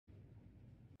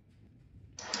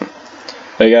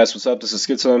Hey guys, what's up? This is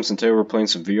SilencedXKilla, and today we're playing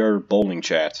some VR bowling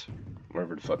chat.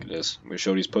 Whatever the fuck it is. I'm gonna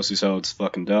show these pussies how it's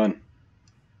fucking done.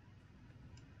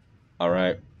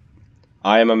 Alright.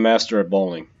 I am a master at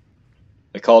bowling.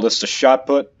 They call this the shot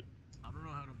put. I don't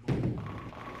know how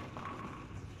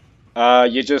to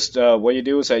bowl. You just, what you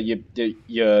do is that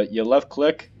you left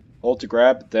click, hold to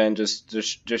grab, then just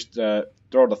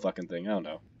throw the fucking thing. I don't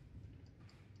know.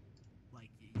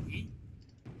 Like, yeet?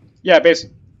 Yeah,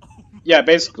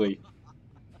 basically.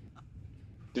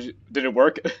 Did it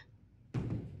work?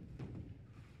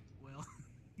 Well.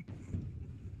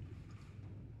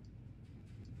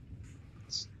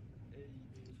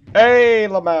 Hey,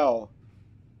 Lamau!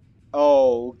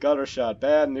 Oh, gutter shot.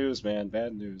 Bad news, man.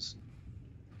 Bad news.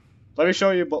 Let me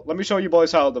show you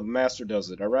boys how the master does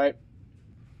it, alright?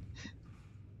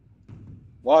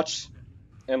 Watch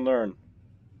and learn.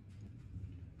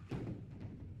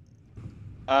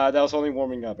 That was only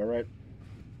warming up, alright?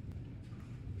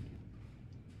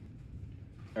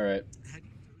 Alright. How do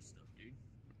you throw stuff,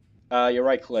 dude? You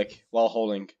right click while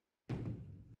holding.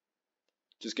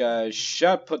 Just guys,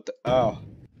 shut put the. Oh.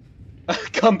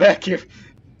 Come back here.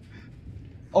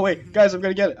 Oh wait, guys, I'm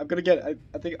gonna get it. I'm gonna get it.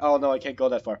 I think. Oh no, I can't go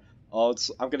that far. Oh,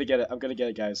 I'm gonna get it. I'm gonna get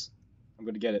it, guys. I'm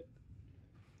gonna get it.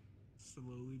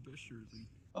 Slowly but surely.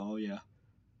 Oh yeah.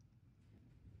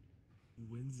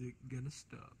 When's it gonna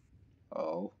stop?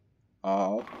 Oh.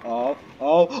 Oh. Oh.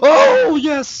 Oh. Oh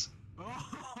yes.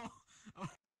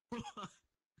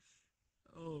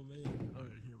 Oh man.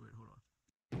 Alright, here, wait, hold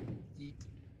on. Yeet.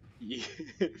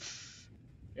 Yeah.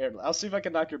 Here, I'll see if I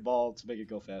can knock your ball to make it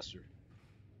go faster.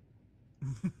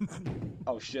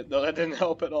 Oh shit, no, that didn't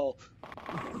help at all.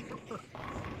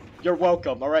 You're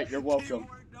welcome, alright, you're welcome.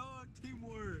 Teamwork, dog,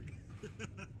 teamwork.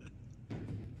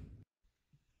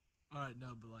 Alright, no,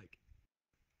 but like,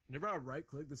 whenever I right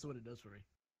click, this is what it does for me.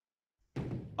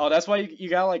 Oh, that's why you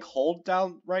gotta like hold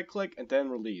down right click and then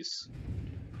release.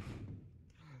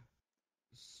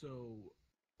 So,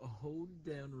 hold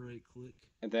down right click.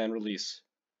 And then release.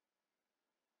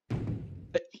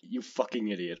 You fucking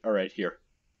idiot. Alright, here.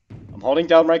 I'm holding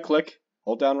down right click.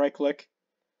 Hold down right click.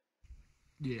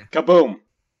 Yeah. Kaboom!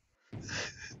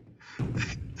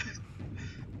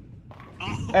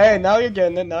 Oh. Hey, now you're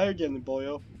getting it. Now you're getting it,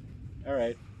 boyo.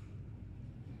 Alright.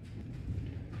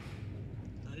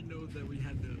 I didn't know that we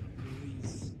had to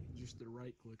release just the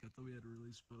right click. I thought we had to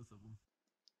release both of them.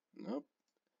 Nope.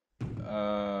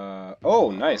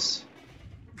 Oh, nice.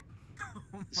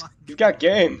 Oh my You've got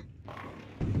game.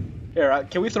 Here,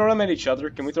 can we throw them at each other?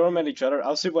 Can we throw them at each other?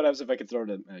 I'll see what happens if I can throw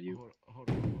them at you. Hold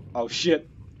on. Oh, shit.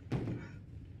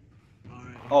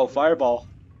 Alright. Oh, fireball.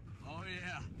 Oh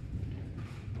yeah.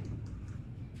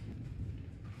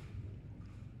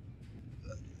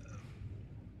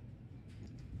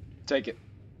 Take it.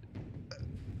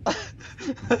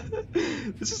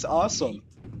 This is awesome.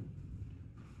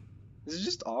 This is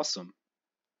just awesome.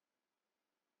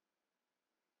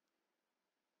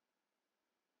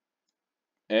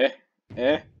 Hey,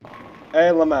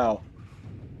 Lamau.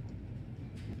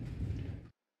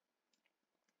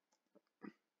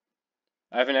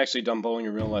 I haven't actually done bowling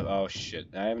in real life. Oh shit,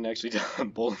 I haven't actually done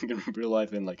bowling in real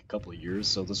life in like a couple of years,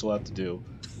 so this will have to do.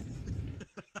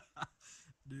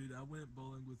 Dude, I went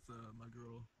bowling with my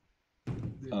girl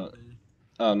the other day.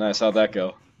 Oh, nice. How'd that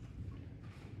go?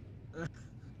 I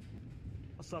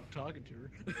stopped talking to her.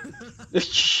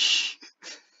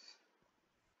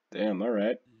 Damn. All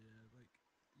right.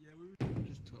 Yeah, we were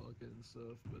just talking and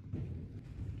stuff, but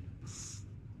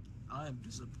I am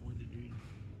disappointed, dude.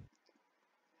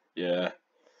 Yeah.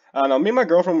 I don't know. Me and my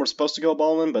girlfriend were supposed to go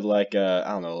bowling, but like, I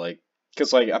don't know, like,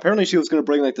 cause like apparently she was gonna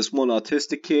bring like this one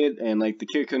autistic kid, and like the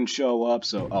kid couldn't show up,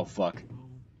 so oh fuck.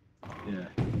 Yeah.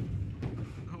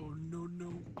 Oh no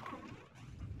no.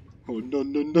 Oh no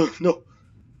no no no.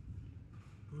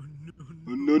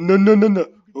 Oh Oh no no no no no.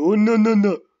 Oh no no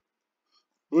no.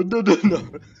 Oh no no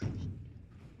no.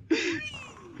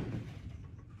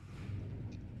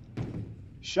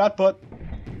 Shot put.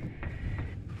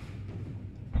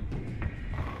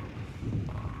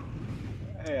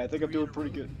 Hey, I think I'm doing pretty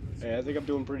good. Hey, I think I'm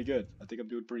doing pretty good.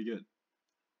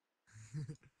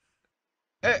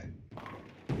 Hey.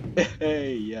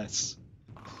 Hey, yes.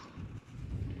 I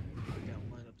gotta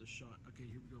line up the shot. Okay,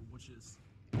 here we go. Watch this.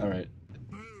 Alright.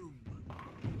 Boom.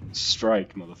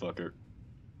 Strike, motherfucker.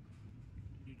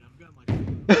 Dude, I've got my.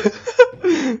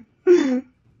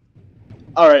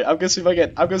 Alright, I'm gonna see if I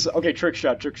get. Okay, trick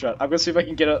shot. I'm gonna see if I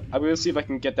can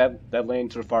get that lane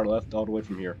to the far left all the way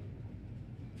from here.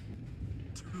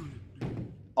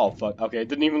 Oh fuck. Okay, it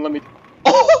didn't even let me.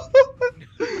 Oh!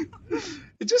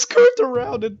 It just curved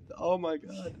around and. Oh my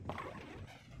god.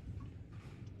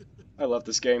 I love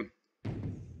this game.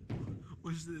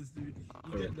 Watch this, dude.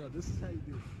 You Okay. get, no, this is how you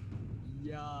do it.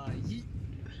 Yeah, yeet.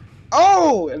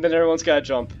 Oh! And then everyone's gotta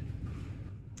jump.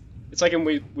 It's like in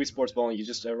Wii Sports Bowling,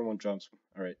 everyone jumps.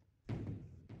 Alright.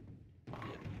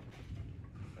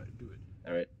 Alright, do it.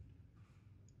 Alright.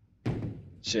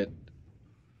 Shit.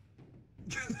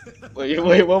 Wait,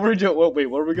 what were we doing? Wait,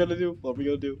 what are we gonna do? What are we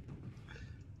gonna do?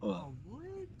 Hold on. Oh, what?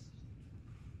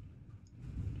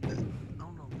 I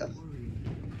don't know. What were we?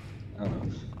 I don't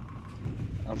know.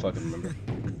 I don't fucking remember.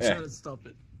 I'm Yeah. trying to stop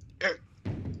it.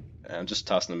 I'm just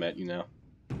tossing them at you now.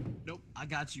 Nope, I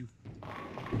got you.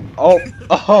 Oh!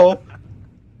 Oh!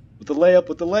 With the layup,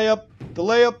 with the layup! The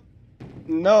layup!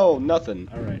 No, nothing.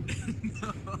 Alright.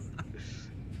 No.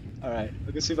 Alright.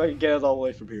 Let's see if I can get it all the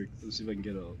way from here. Let's see if I can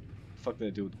get it. Fuck did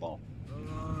I do with the ball?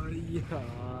 Yeah.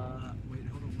 Wait,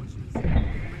 hold on, watch this. Make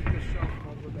the shot from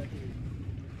all the way back here.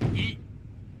 Yeet.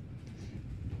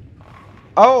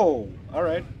 Oh!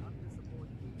 Alright.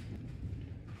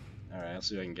 Alright, I'll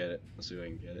see if I can get it. Let's see if I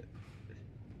can get it.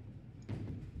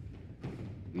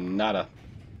 Nada.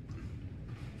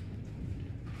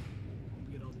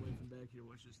 Get all the way from back here.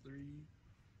 Watch this. 3,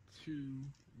 2,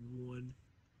 1.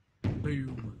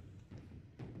 Boom.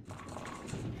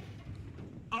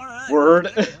 Alright. Word.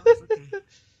 That counts, okay.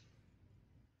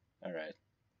 Alright.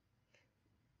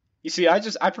 You see,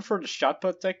 I prefer the shot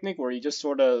put technique where you just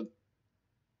sort of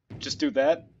just do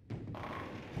that.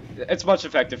 It's much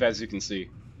effective, as you can see.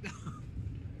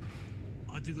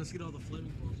 Oh, dude, let's get all the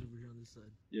flaming balls over here on this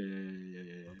side. Yeah.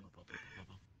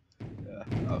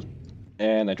 Oh.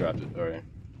 And I dropped it. Alright.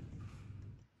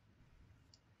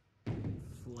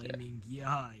 Flaming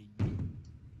yai.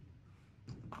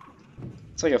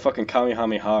 It's like a fucking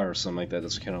Kamehameha or something like that.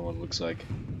 That's kind of what it looks like.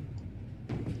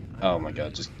 Oh my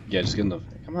god, just get in the.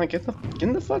 Come on, get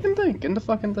in the fucking thing. Get in the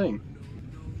fucking thing.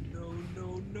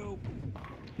 No.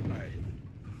 Alright.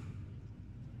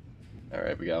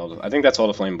 Alright, we got all the. I think that's all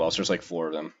the flame balls. There's like 4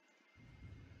 of them.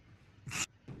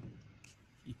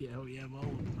 Yeah, we have all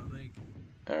of them, I think.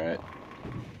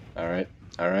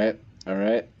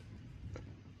 Alright.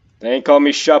 They ain't called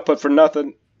me shot put for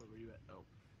nothing. Where were you at? Oh.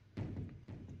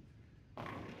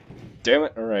 Damn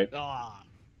it. Alright. Ah.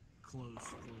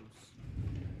 Close.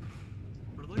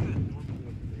 We're looking at normal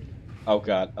over there. Oh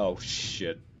god. Oh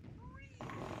shit.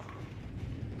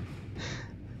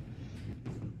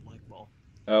 Black ball.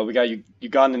 We got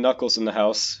Uganda Knuckles in the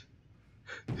house.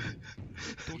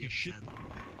 Talking shit.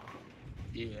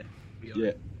 Yeah.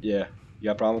 Yeah. You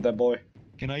got a problem with that, boy?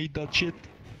 Can I eat that shit?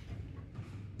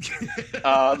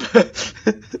 Um.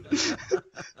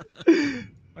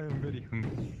 I am very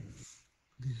hungry.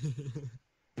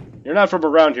 You're not from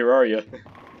around here, are you?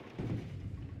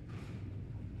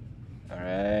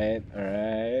 Alright.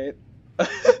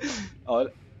 Oh.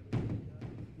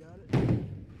 Got it?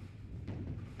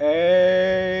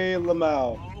 Hey,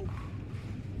 Lamau. Oh.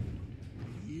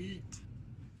 Yeet.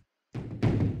 Oh,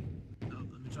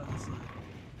 let me try this side.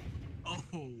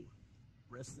 Oh.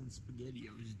 Rest in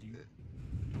SpaghettiOs, dude.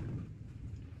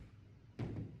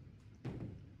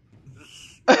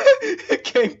 It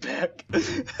came back.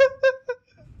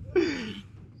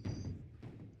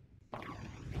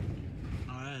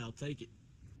 Alright, I'll take it.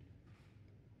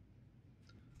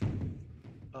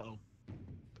 Uh-oh.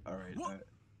 Alright.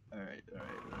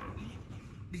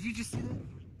 Did you just see that?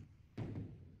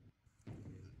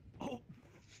 Oh.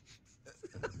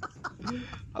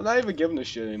 I'm not even giving a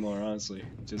shit anymore, honestly.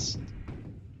 Just.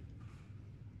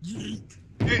 Yeet.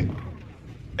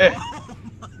 Eh.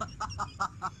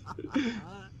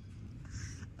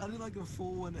 I did like a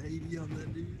full 180 on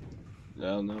that dude.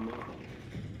 No, man.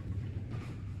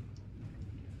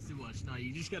 See, watch. Now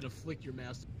you just gotta flick your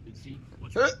mouse. See?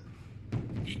 Watch.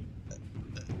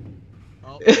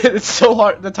 Oh. It's so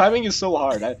hard. The timing is so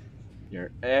hard.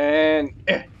 Here. And.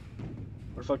 Where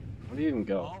the fuck? Where do you even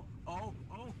go? Oh.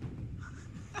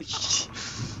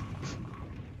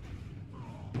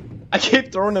 I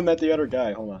keep throwing them at the other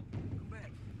guy. Hold on. Come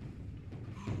back.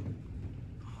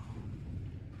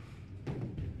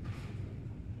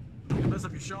 You mess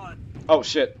up your shot. Oh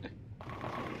shit. No.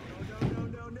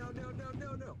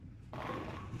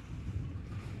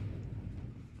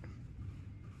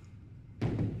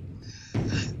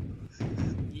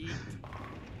 Yeet.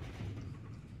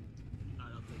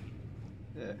 Alright, I'll take it.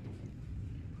 Yeah.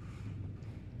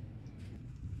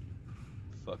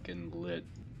 Fucking lit.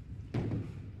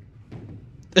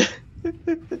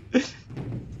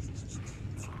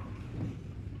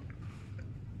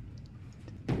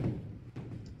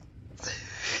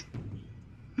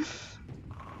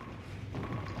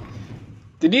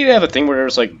 They need to have a thing where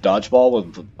there's like dodgeball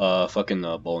with fucking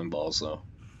bowling balls though.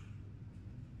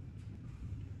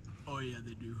 Oh yeah,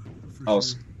 they do. For Oh,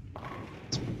 sure.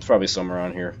 It's probably somewhere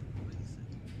around here.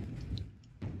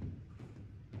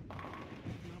 Not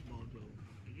ball, bro.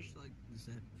 I just like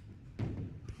that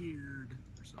appeared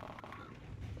or something like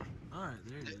that. Alright,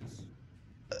 there it is.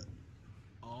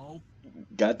 Oh.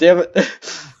 God damn it!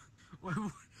 What are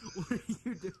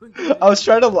you doing? I was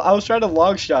trying to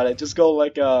long shot it. Just go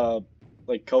like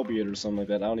Kobe it or something like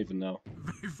that. I don't even know.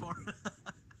 Very far.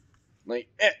 Like,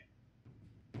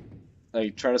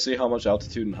 like trying to see how much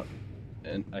altitude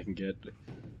and I can get.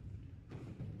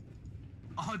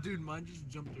 Oh, dude, mine just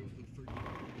jumped over the freaking.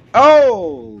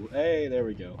 Oh, hey, there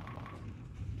we go.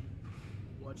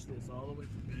 Watch this all the way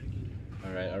from back in.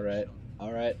 All right, all right,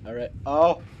 all right, all right.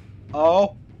 Oh,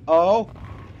 oh, oh.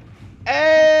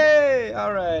 Hey,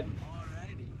 all right.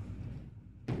 Alrighty.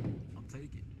 I'll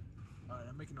take it. Alright,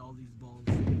 I'm making all these balls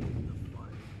in the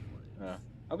fire.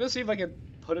 I'm gonna see if I can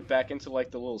put it back into like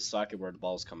the little socket where the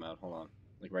balls come out. Hold on,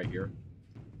 like right here.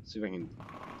 See if I can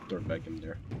throw it back in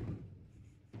there.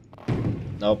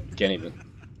 Nope, can't even.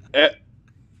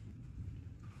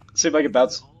 See if I can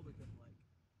bounce. All become like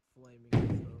flaming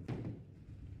and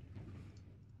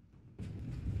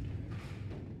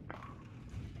stuff.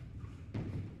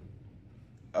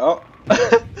 Oh,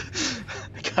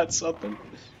 I got something.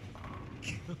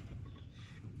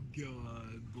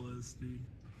 God bless, dude.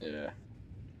 Yeah.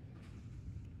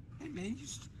 Hey man,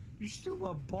 you still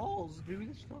got balls, dude.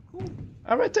 That's not cool.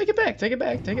 All right, take it back. Take it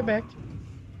back. Take it back.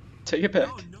 Take it back.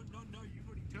 No, you've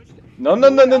already touched it. No, no,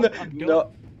 no, no, no, I'm done.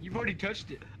 no. You've already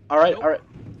touched it. All right, Nope. all right.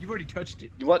 You've already touched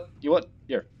it. You what? You what?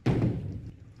 Here.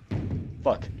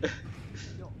 Fuck.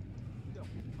 No,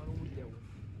 I don't want that one.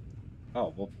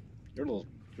 Oh well, you're a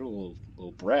little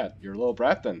brat. You're a little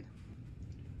brat then.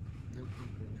 Nope, I'm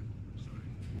sorry.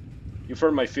 You've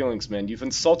hurt my feelings, man. You've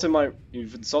insulted my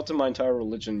entire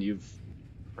religion. You've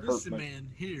hurt Listen, my. man,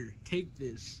 here, take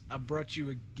this. I brought you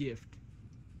a gift.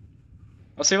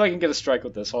 I'll see if I can get a strike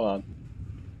with this. Hold on.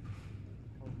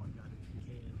 Oh my god, if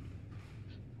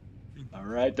you can. All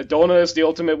right, the donut is the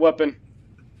ultimate weapon.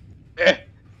 Eh.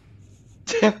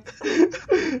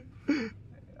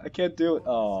 I can't do it.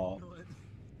 Oh.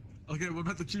 Okay, what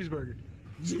about the cheeseburger?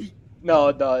 Yeet. No,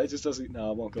 it just doesn't.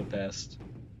 No, it won't go past.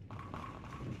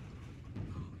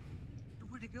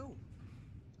 Where'd it go?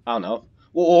 I don't know.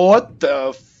 What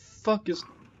the fuck is?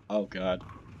 Oh god.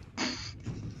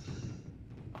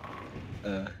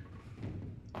 God.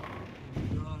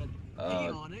 Hey,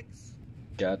 Onyx.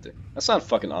 God, that's not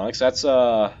fucking onyx. That's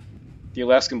the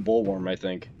Alaskan bullworm, I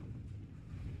think.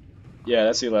 Yeah,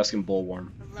 that's the Alaskan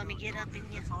bullworm. Let me get up in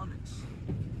here. That's Onyx.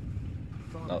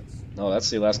 No, no, that's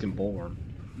the Alaskan bullworm.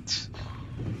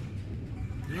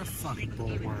 You're a fucking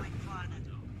bullworm.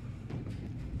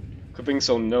 Quit being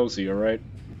so nosy, alright?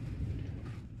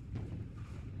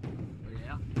 Oh,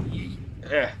 yeah? Yeet.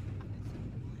 Yeah.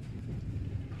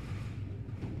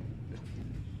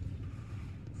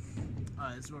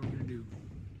 Alright, this is what we're gonna do.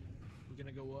 We're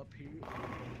gonna go up here.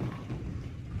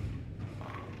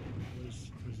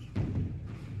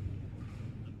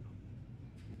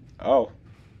 Oh.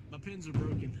 My pins are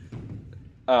broken.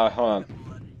 Hold on.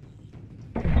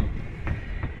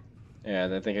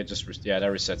 Yeah, I think it just yeah, that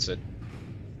resets it.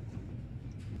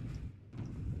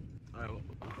 Alright, what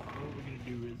we're gonna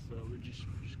do is we're just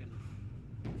gonna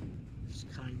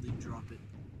kindly drop it.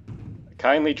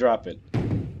 Kindly drop it.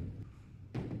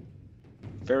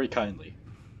 Very kindly.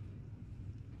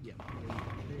 Yeah.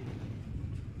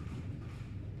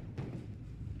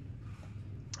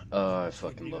 Oh, I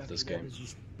fucking love this game.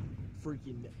 Just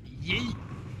freaking yeet.